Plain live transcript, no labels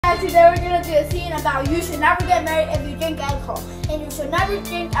guys, today we're gonna do a scene about you should never get married if you drink alcohol, and you should never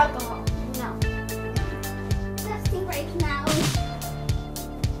drink alcohol. No. Testing right now.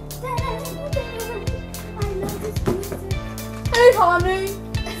 I love this music. Hey, honey.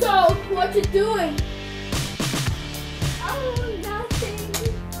 So, what you doing? Oh, nothing.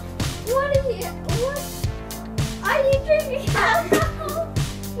 What are you drinking alcohol?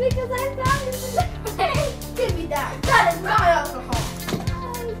 Because I found this in the fridge. Give me that. That is not alcohol.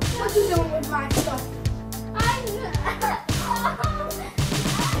 What you doing with my stuff? And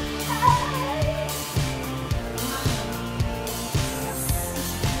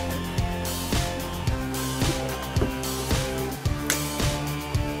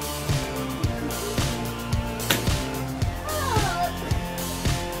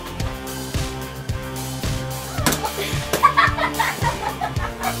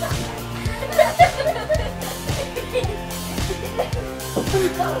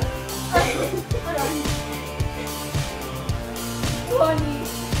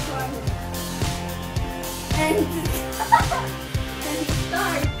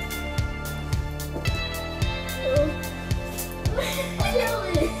start.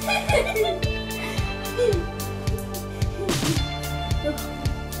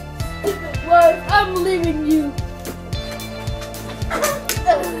 What? I'm leaving you.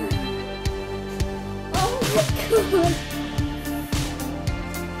 Oh my god.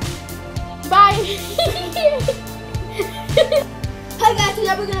 Bye. Hi guys,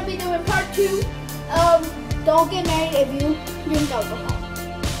 today we're gonna be doing part 2. Don't get married if you drink alcohol.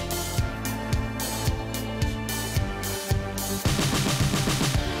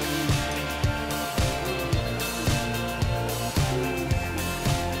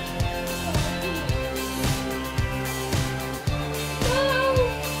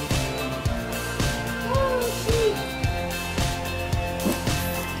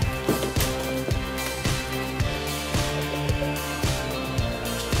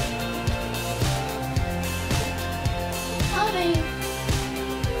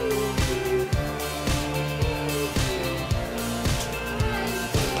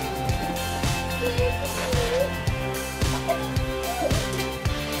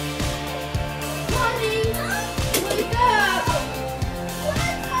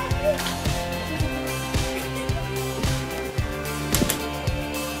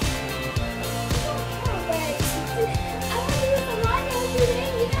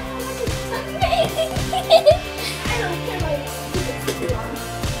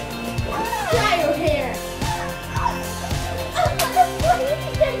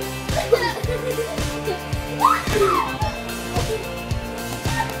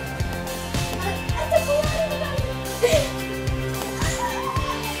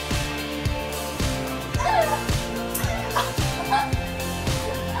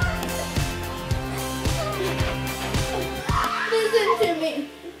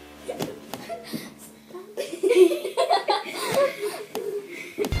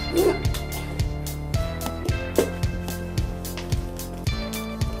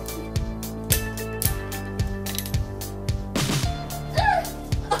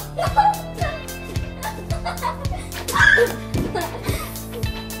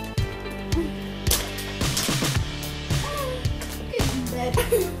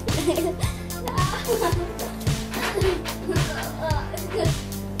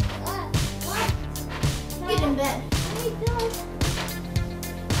 Get in bed.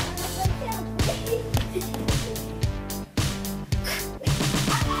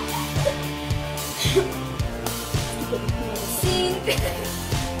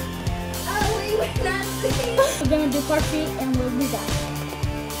 We're gonna do part 3 and we'll be back.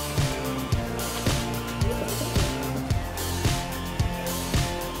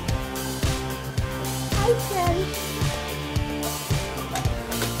 Hi, friends.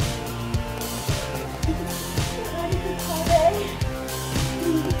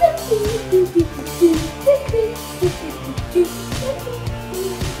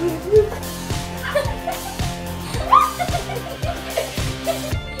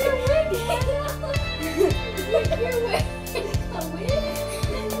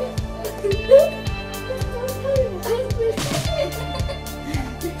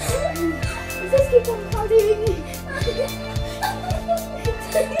 Just keep on calling.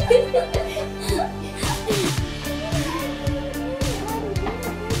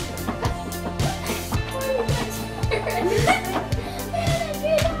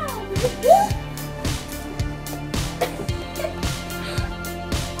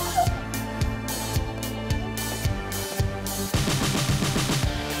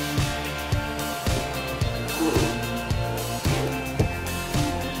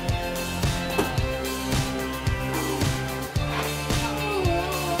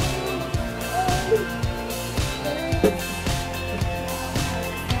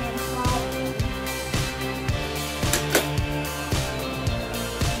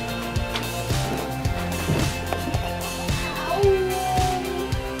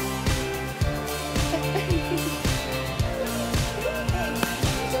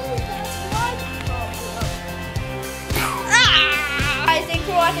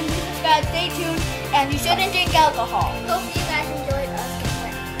 and you shouldn't drink alcohol. Go be